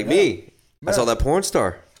 celebrity. Like me. I saw that porn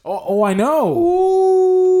star. Oh, I know.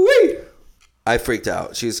 Ooh-wee. I freaked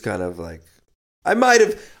out. She's kind of like, I might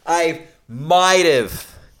have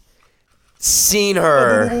seen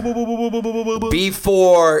her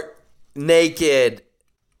before naked,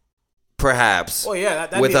 perhaps. Oh yeah,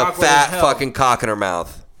 that'd with be a fat fucking cock in her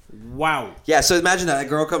mouth. Wow. Yeah. So imagine that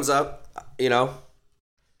girl comes up, Yeah.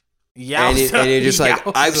 And you're just like,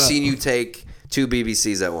 I've seen you take 2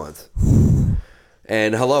 BBCs at once.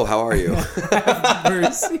 And hello, how are you?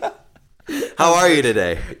 Mercy. How are you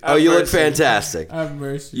today? You look fantastic. Have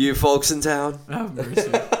mercy. You folks in town? Have mercy.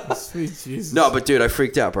 Sweet Jesus. No, but dude, I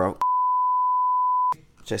freaked out, bro.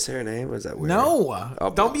 Should I say her name? Was that weird? No.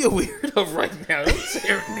 Don't be a weirdo right now. Don't say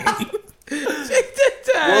her name.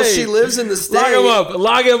 Well, she lives in the state.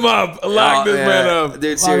 Lock him up. Lock this man up.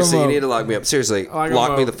 Dude, seriously, you need to lock me up. Seriously,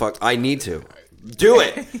 lock me the fuck. I need to. Do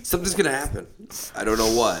it. Something's going to happen. I don't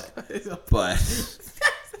know what. But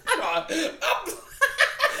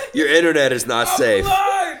your internet is not safe.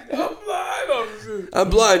 I'm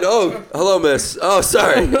blind. Oh, hello, miss. Oh,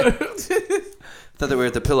 sorry. Thought that we were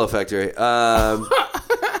at the Pillow Factory. I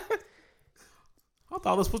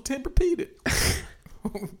thought this was Tempur-Pedic.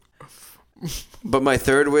 But my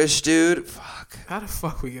third wish, dude. Fuck. How the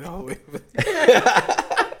fuck we get all the way?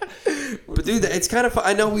 But dude, it's kind of fun.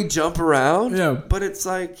 I know we jump around. Yeah. But it's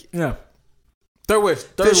like. Yeah. Third wish.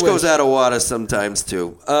 Fish goes out of water sometimes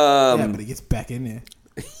too. Yeah, but he gets back in there.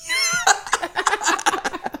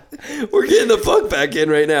 We're getting the fuck back in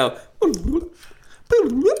right now.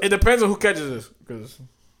 It depends on who catches us, because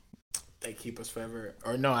they keep us forever.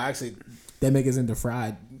 Or no, actually, they make us into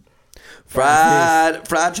fried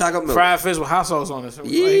chocolate milk. Fried fish with hot sauce on it. So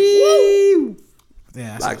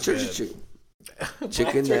yeah, Black Church's chicken.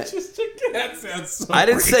 Chicken Black Church's chicken. That sounds so I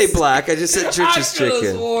didn't say black. I just said Church's chicken.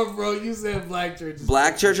 I swore, bro. You said Black Church's.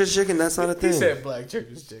 Black Church's chicken. That's not a thing. You said Black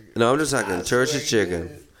Church's chicken. No, I'm just talking Church's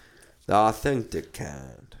chicken, the authentic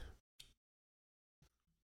kind.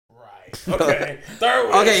 Okay. Third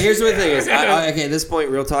wish. Okay, here's what the thing is. Okay, at this point,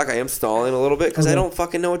 real talk, I am stalling a little bit because I don't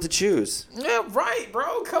fucking know what to choose. Yeah, right,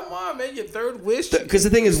 bro. Come on, man. Your third wish. Because the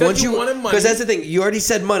thing is, once you wanted money, because that's the thing. You already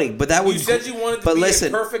said money, but that would. You said you wanted to be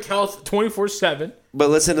in perfect health 24/7. But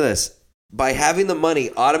listen to this. By having the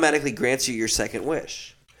money, automatically grants you your second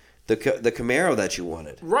wish, the Camaro that you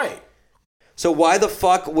wanted. Right. So why the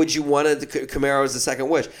fuck would you want the Camaro as the second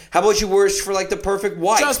wish? How about you wish for like the perfect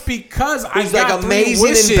wife? Just because I got like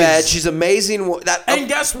amazing in bed. She's amazing. And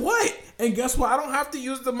guess what? I don't have to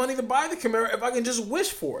use the money to buy the Camaro if I can just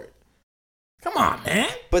wish for it. Come on, man.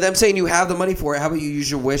 But I'm saying you have the money for it. How about you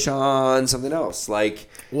use your wish on something else? Like,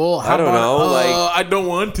 well, I don't know. I don't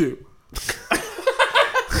want to.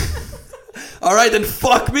 All right, then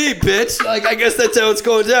fuck me, bitch. Like, I guess that's how it's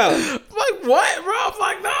going down. Like, what, bro? I'm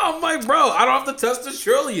like, no. I'm like, bro, I don't have to touch the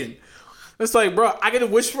trillion. It's like, bro, I get to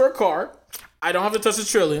wish for a car. I don't have to touch the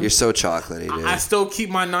trillion. You're so chocolatey, dude. I still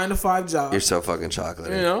keep my 9-to-5 job. You're so fucking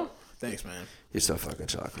chocolatey. You know? Thanks, man. You're so fucking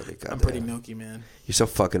chocolatey. God I'm pretty milky, man. You're so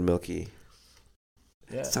fucking milky.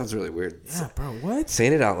 Yeah. It sounds really weird. Yeah, bro, what?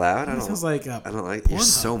 Saying it out loud? I don't like you're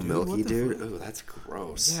so milky, dude. Ooh, that's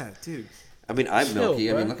gross. Yeah, dude. I mean, I'm milky.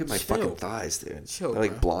 Bro. I mean, look at my fucking thighs, dude. Chill, They're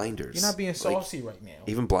like bro. blinders. You're not being saucy right now.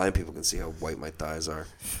 Even blind people can see how white my thighs are.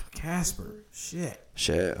 Casper. Shit.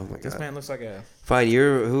 Oh my god. This man looks like a... Fine,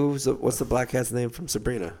 what's the black cat's name from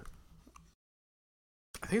Sabrina?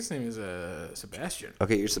 I think his name is Sebastian.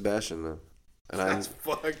 Okay, you're Sebastian, though. And That's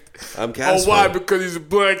fucked. I'm Casper. Oh, why? Because he's a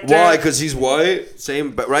black cat? Why? Because he's white?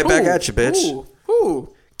 Same, but right back at you, bitch.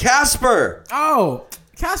 Who? Casper! Oh,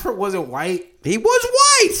 Casper wasn't white. He was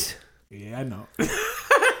white! Yeah, I know.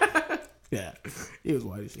 Yeah, he was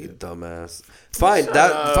white as shit. You dumbass. Fine,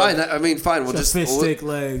 fine. We'll just fish stick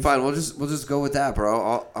legs. Fine, we'll just go with that,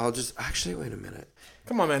 bro. I'll just actually wait a minute.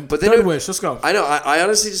 Come on, man. But third wish. Let's go. I know. I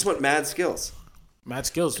honestly just want mad skills. Mad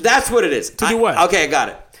skills. That's what it is. To do what? Okay, I got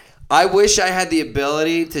it. I wish I had the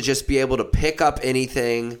ability to just be able to pick up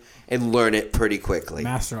anything and learn it pretty quickly.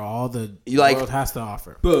 Master all the world has to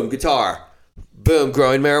offer. Boom, guitar. Boom,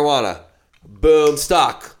 growing marijuana. Boom,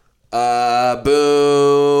 stock. Boom,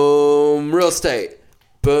 real estate.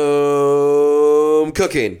 Boom,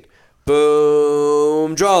 cooking.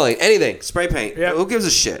 Boom, drawing. Anything. Spray paint. Yep. Who gives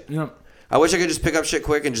a shit? Yep. I wish I could just pick up shit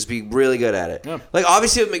quick and just be really good at it. Yep. Like,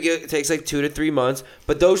 obviously, it takes like 2 to 3 months,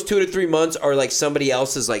 but those 2 to 3 months are like somebody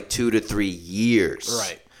else's like 2 to 3 years.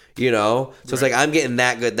 Right. You know? So it's like I'm getting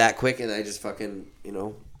that good that quick, and I just fucking, you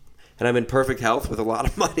know, and I'm in perfect health with a lot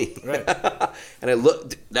of money. Right.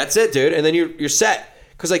 And that's it, dude. And then you're set.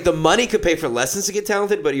 Because, like, the money could pay for lessons to get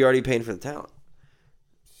talented, but you're already paying for the talent.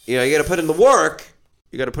 You know, you got to put in the work.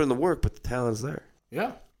 But the talent's there.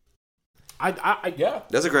 Yeah. Yeah.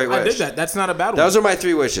 That's a great wish. I did that. That's not a bad one. Those are my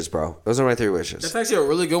 3 wishes, bro. Those are my 3 wishes. That's actually a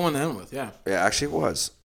really good one to end with, yeah. Yeah, actually it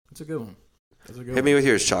was. That's a good one. Hit me with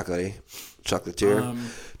yours, chocolatey. Chocolatier.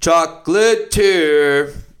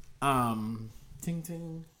 Chocolatier. Ting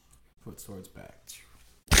ting. Put swords back.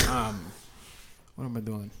 What am I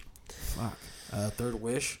doing? Fuck. Third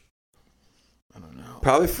wish? I don't know.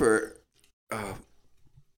 Probably for...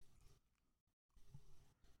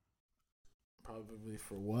 Probably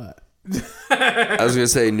for what? I was going to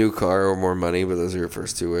say new car or more money, but those are your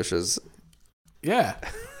first 2 wishes. Yeah.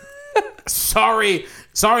 Sorry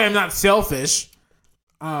I'm not selfish.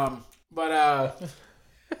 But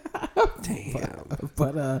Damn.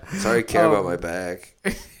 But sorry, care about my back.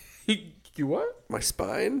 You what? My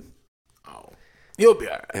spine. Oh, you'll be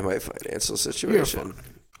alright. And my financial situation.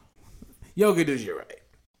 Yoga dudes, you're right.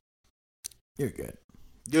 You're good,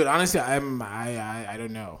 dude. Honestly, I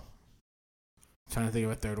don't know. I'm trying to think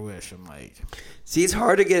of a third wish. I'm like, see, it's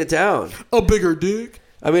hard to get it down. A bigger dick.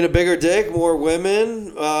 I mean, a bigger dick, more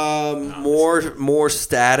women, more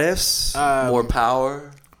status, more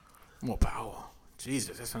power. More power.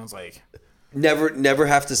 Jesus, that sounds like never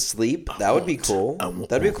have to sleep. That would be cool.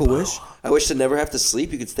 That'd be a cool wish. I wish to never have to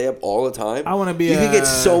sleep. You could stay up all the time. I want to be. You could get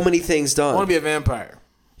so many things done. I want to be a vampire.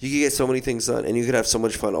 You could get so many things done, and you could have so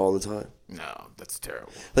much fun all the time. No, that's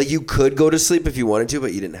terrible. Like you could go to sleep if you wanted to,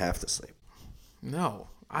 but you didn't have to sleep. No,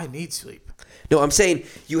 I need sleep. No, I'm saying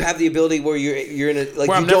you have the ability where you're in a like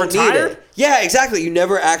where you I'm don't never need tired? it. Yeah, exactly. You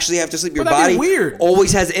never actually have to sleep. Your body weird.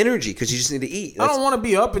 always has energy because you just need to eat. I don't want to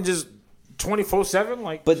be up and just 24/7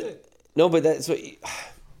 like. But no, but that's what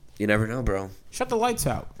you never know, bro. Shut the lights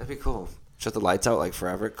out. That'd be cool. Shut the lights out like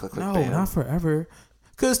forever. Click, no, bam. not forever.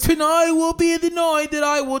 Because tonight will be the night that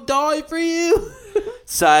I will die for you.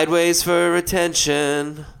 Sideways for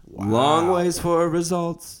attention. Wow. Long ways for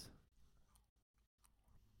results.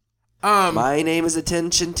 My name is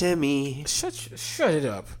Attention Timmy. Shut it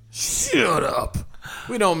up. Shut up.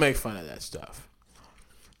 We don't make fun of that stuff.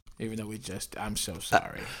 Even though I'm so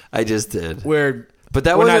sorry. I just did. We're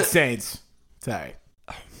not saints. Sorry.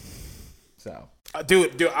 So,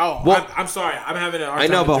 dude. Oh, well, I'm sorry. I'm having an hard time.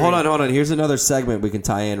 I know, but hold on. Here's another segment we can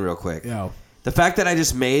tie in real quick. Yo. The fact that I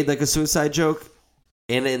just made like a suicide joke,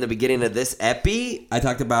 and in the beginning of this epi, I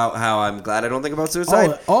talked about how I'm glad I don't think about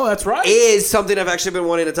suicide. Oh, that's right. Is something I've actually been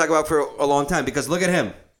wanting to talk about for a long time. Because look at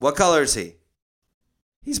him. What color is he?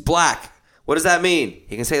 He's black. What does that mean?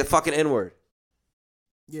 He can say the fucking N-word.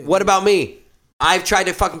 Yeah. What about me? I've tried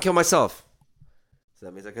to fucking kill myself. So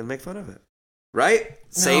that means I can make fun of it. Right?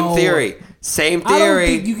 Same theory. I don't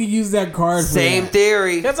think you can use that card for Same that.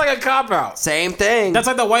 theory. That's like a cop-out. Same thing. That's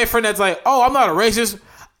like the white friend that's like, oh, I'm not a racist.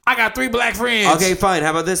 I got 3 black friends. Okay, fine.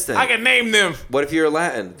 How about this then? I can name them. What if you're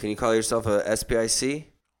Latin? Can you call yourself a SPIC?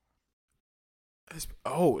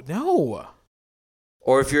 Oh, no.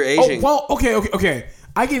 Or if you're Asian. Oh, well, okay.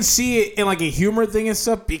 I can see it in like a humor thing and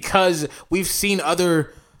stuff because we've seen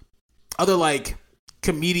other like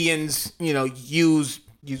comedians, use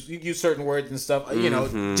certain words and stuff,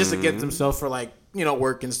 just against themselves for like,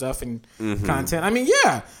 work and stuff and content. I mean,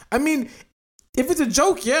 yeah. I mean, if it's a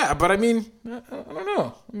joke, yeah. But I mean, I don't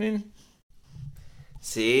know. I mean,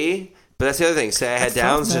 see, but that's the other thing. Say I had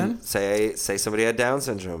Down syndrome. Say somebody had Down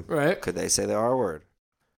syndrome. Right? Could they say the R word?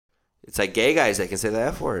 It's like gay guys. They can say the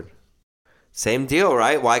F word. Same deal,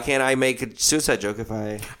 right? Why can't I make a suicide joke if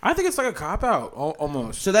I think it's like a cop-out,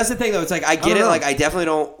 almost. So that's the thing, though. It's like, I get it. Like, I definitely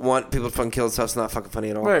don't want people to fucking kill themselves. It's not fucking funny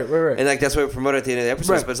at all. Right. And, like, that's why we promote it at the end of the episodes.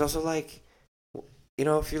 Right. But it's also like,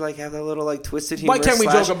 if you, like, have that little, like, twisted humor. Why can't we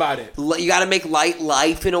joke about it? You got to make light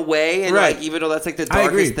life in a way. And, like, even though that's, like, the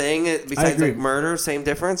darkest thing, besides, like, murder, same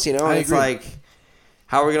difference, And it's like,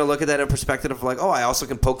 how are we going to look at that in perspective of like, oh, I also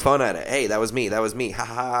can poke fun at it. Hey, that was me. Ha ha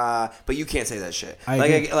ha. But you can't say that shit.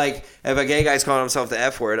 Like if a gay guy's calling himself the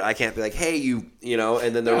F word, I can't be like, hey, you know,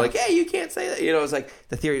 and then they're like, hey, you can't say that. It's like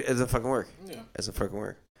the theory doesn't fucking work. Yeah. It doesn't fucking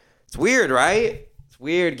work. It's weird, right? It's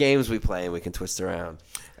weird games we play and we can twist around.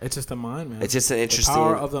 It's just the mind, man. It's just an interesting. The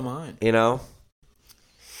power of the mind. You know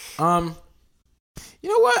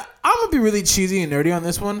what? I'm going to be really cheesy and nerdy on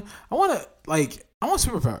this one. I want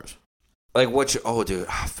superpowers. Like what? Oh, dude.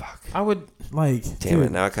 Oh, fuck. I would like. Damn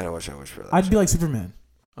it! Now I kind of wish I wish for that. I'd be like Superman.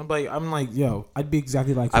 I'm like, yo. I'd be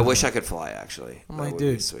exactly like. Superman. I wish I could fly. Actually, I'm like,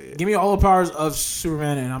 dude, give me all the powers of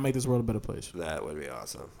Superman, and I'll make this world a better place. That would be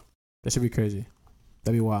awesome. That should be crazy.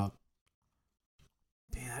 That'd be wild.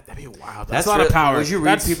 Man, that'd be wild. That's a lot of power. Would you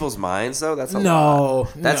read people's minds though? That's a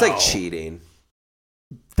lot. That's like cheating.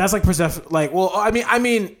 That's like I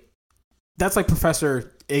mean, that's like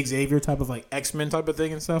Professor Xavier type of like X-Men type of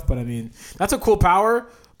thing and stuff, but I mean that's a cool power,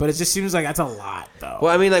 but it just seems like that's a lot though.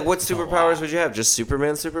 Well, I mean, like what superpowers would you have? Just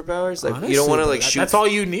Superman superpowers? Like honestly, you don't want to like shoot. That's all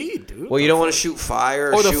you need, dude. Well, you don't want to shoot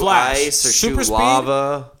fire or shoot ice or shoot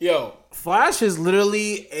lava. Yo, Flash is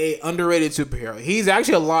literally a underrated superhero. He's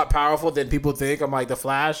actually a lot powerful than people think. I'm like the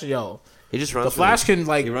Flash, yo. He just runs. The Flash can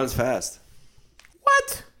like he runs fast.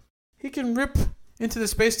 What? He can rip into the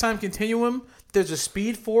space-time continuum. There's a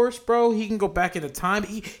speed force, bro. He can go back into time.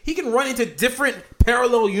 He can run into different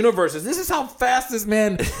parallel universes. This is how fast this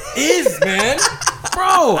man is, man.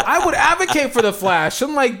 Bro, I would advocate for the Flash.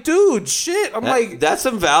 I'm like, dude, shit. That's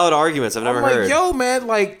some valid arguments I've never heard. Yo, man,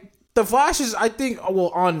 like the Flash is, I think,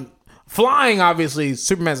 well, on flying, obviously,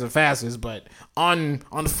 Superman's the fastest, but on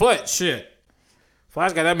foot, shit.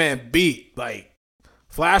 Flash got that man beat. Like,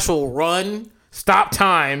 Flash will run, stop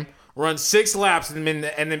time, run 6 laps, and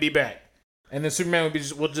then be back. And then Superman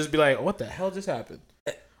will just be like, what the hell just happened?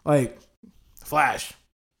 Like, Flash.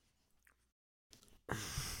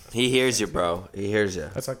 He hears you, bro. He hears you.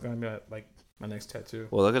 That's like gonna be like my next tattoo.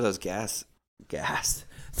 Well, look at those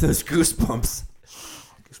those goosebumps.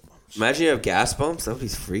 Imagine you have gas bumps. That would be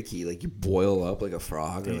freaky. Like you boil up like a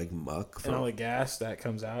frog or like muck. And all the gas that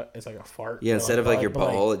comes out, it's like a fart. Yeah, instead of like your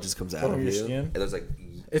butthole, it just comes out of your skin. And there's like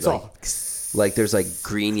it's like, all like there's like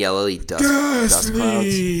green yellowy dust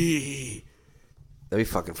clouds. That'd be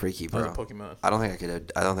fucking freaky, bro. Like Pokemon. I don't think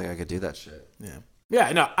I could do that shit. Yeah.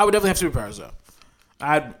 Yeah, no, I would definitely have superpowers though.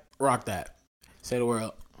 I'd rock that. Say the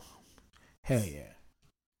world. Hell yeah.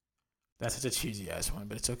 That's such a cheesy ass one,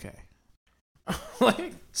 but it's okay.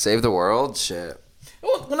 Like save the world, shit.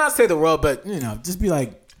 Well, not save the world, but just be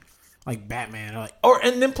like Batman,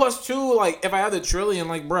 and then plus 2, like if I had the trillion,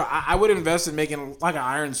 like bro, I would invest in making like an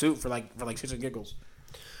iron suit for shits and giggles.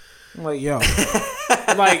 Like yo,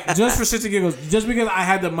 like just for shits and giggles, just because I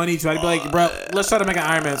had the money to, I'd be like, bro, let's try to make an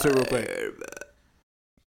Iron Man suit real quick.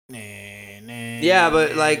 Yeah,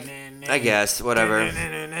 but like, I guess whatever.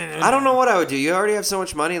 I don't know what I would do. You already have so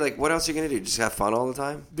much money. Like, what else are you gonna do? Just have fun all the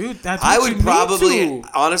time, dude. That's I would probably,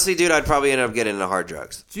 honestly, dude. I'd probably end up getting into hard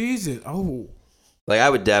drugs. Jesus, like I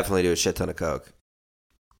would definitely do a shit ton of coke.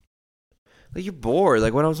 Like you're bored.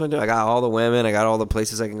 Like what else am I doing? I got all the women. I got all the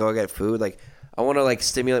places I can go get food. Like I want to like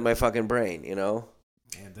stimulate my fucking brain. You know?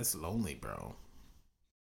 Man, that's lonely, bro.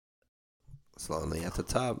 It's lonely at the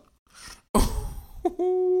top.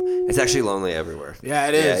 It's actually lonely everywhere. Yeah,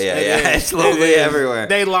 it is. Yeah. It's lonely everywhere.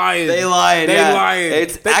 They lying.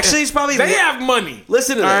 It's probably. They have money.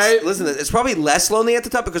 Listen to this. Right? Listen to this. It's probably less lonely at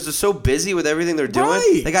the top because they're so busy with everything they're doing.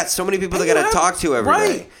 Right. They got so many people they got to talk to every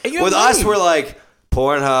day. With money. us, we're like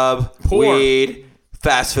Pornhub, weed,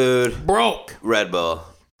 fast food, broke, Red Bull,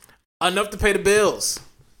 enough to pay the bills.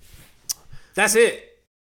 That's it.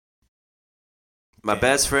 My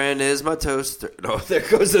best friend is my toaster. No, there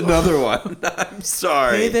goes another one. I'm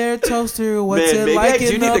sorry. Hey there, toaster. What's it maybe like I do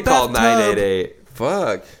in need the to call bathtub? 988.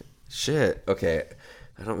 Fuck. Shit. Okay.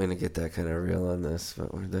 I don't mean to get that kind of real on this,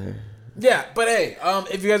 but we're there. Yeah, but hey,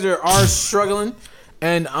 if you guys are struggling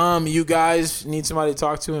and you guys need somebody to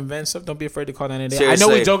talk to and vent stuff, don't be afraid to call 988. Seriously. I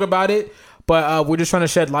know we joke about it, but we're just trying to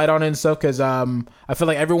shed light on it and stuff because I feel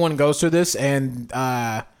like everyone goes through this and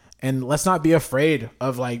let's not be afraid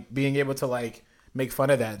of like being able to like make fun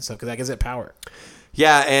of that and stuff because that gives it power.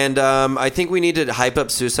 Yeah, and I think we need to hype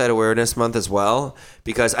up Suicide Awareness Month as well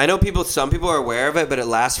because I know some people are aware of it, but it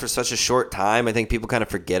lasts for such a short time. I think people kind of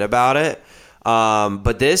forget about it.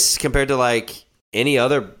 But this, compared to like any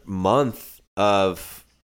other month of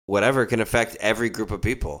whatever, can affect every group of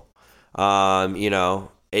people.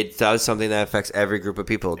 It does something that affects every group of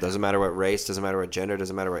people. It doesn't matter what race, doesn't matter what gender,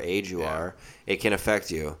 doesn't matter what age you are. It can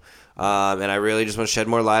affect you. And I really just want to shed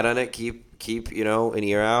more light on it. Keep an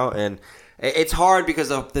ear out. And it's hard because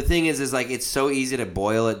the thing is like it's so easy to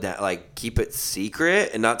boil it down, like keep it secret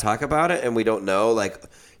and not talk about it. And we don't know, like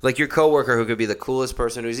your coworker who could be the coolest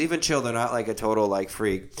person who's even chill. They're not like a total like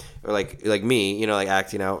freak or like me, like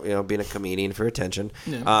acting out, being a comedian for attention,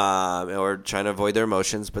 or trying to avoid their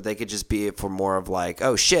emotions. But they could just be for more of like,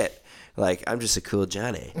 oh shit. Like, I'm just a cool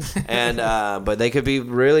Johnny. And, but they could be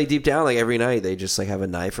really deep down, like every night they just like have a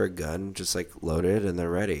knife or a gun just like loaded and they're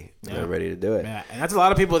ready. Yeah. They're ready to do it. Yeah. And that's a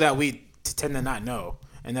lot of people that we tend to not know.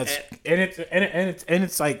 And that's,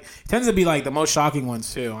 it's like, it tends to be like the most shocking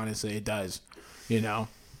ones too, honestly. It does, Yeah.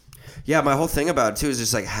 My whole thing about it too is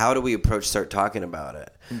just like, how do we start talking about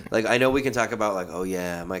it? Like, I know we can talk about like, oh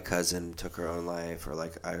yeah, my cousin took her own life or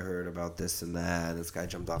like, I heard about this and that. And this guy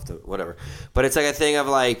jumped off the whatever. But it's like a thing of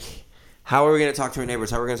like, how are we going to talk to our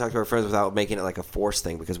neighbors? How are we going to talk to our friends without making it like a forced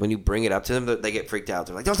thing? Because when you bring it up to them, they get freaked out.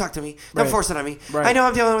 They're like, don't talk to me. Don't force it on me. Right. I know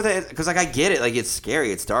I'm dealing with it. Because like I get it. Like it's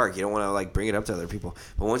scary. It's dark. You don't want to like bring it up to other people.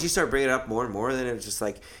 But once you start bringing it up more and more, then it's just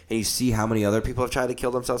like, and you see how many other people have tried to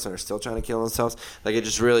kill themselves and are still trying to kill themselves. Like it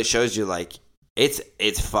just really shows you like it's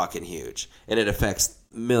fucking huge. And it affects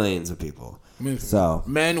millions of people. So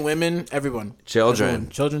men, women, everyone. Children.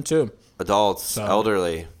 Children too. Adults,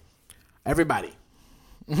 elderly. Everybody.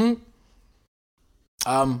 Mm-hmm.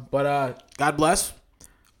 But God bless.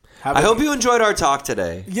 I hope you enjoyed our talk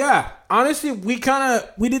today. Yeah, honestly, we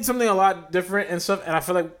did something a lot different and stuff, and I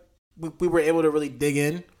feel like we were able to really dig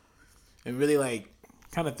in and really like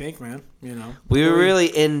kind of think, man. We were really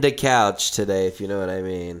in the couch today, if you know what I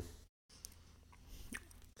mean.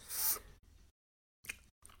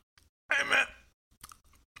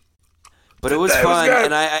 But it was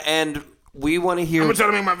fun, and we want to hear. I'm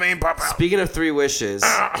trying to make my vein pop out. Speaking of 3 wishes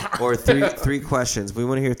or three questions, we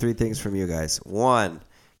want to hear 3 things from you guys. 1,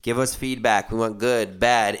 give us feedback. We want good,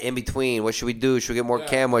 bad, in between. What should we do? Should we get more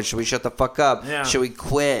cameras? Should we shut the fuck up? Yeah. Should we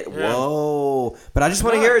quit? Yeah. Whoa! But I just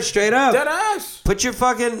want to hear it straight up. Dead ass. Put your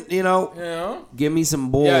fucking, give me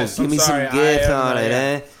some balls. Yes, give I'm me sorry. some girth on not it,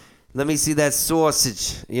 yet. eh? Let me see that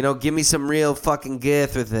sausage. Give me some real fucking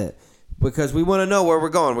girth with it. Because we want to know where we're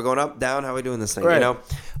going. We're going up, down. How are we doing this thing? Right.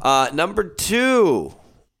 Number two,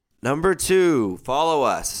 follow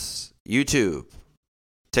us. YouTube,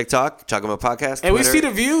 TikTok, Talking About Podcast. And Twitter, we see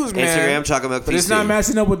the views, man. Instagram, Talking About PC. But it's not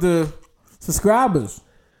matching up with the subscribers.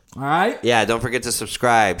 All right? Yeah, don't forget to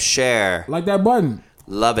subscribe, share. Like that button.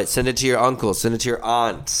 Love it. Send it to your uncles. Send it to your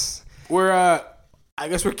aunts. We're I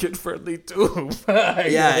guess we're kid friendly too.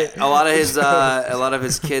 Yeah, a lot of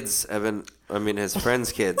his kids have been. I mean, his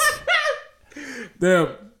friends' kids. Damn.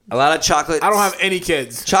 A lot of chocolate. I don't have any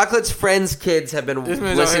kids. Chocolate's friends' kids have been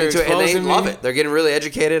listening to it, and they exposing love me. it. They're getting really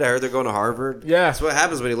educated. I heard they're going to Harvard. Yeah. That's what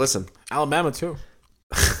happens when you listen. Alabama too.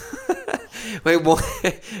 Wait, what?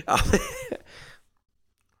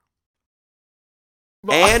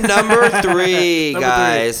 And number 3,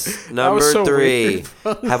 guys. Number so 3.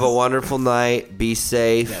 weird. Have a wonderful night. Be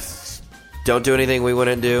safe. Yes. Don't do anything we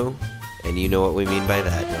wouldn't do. And you know what we mean by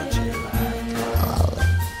that, don't you?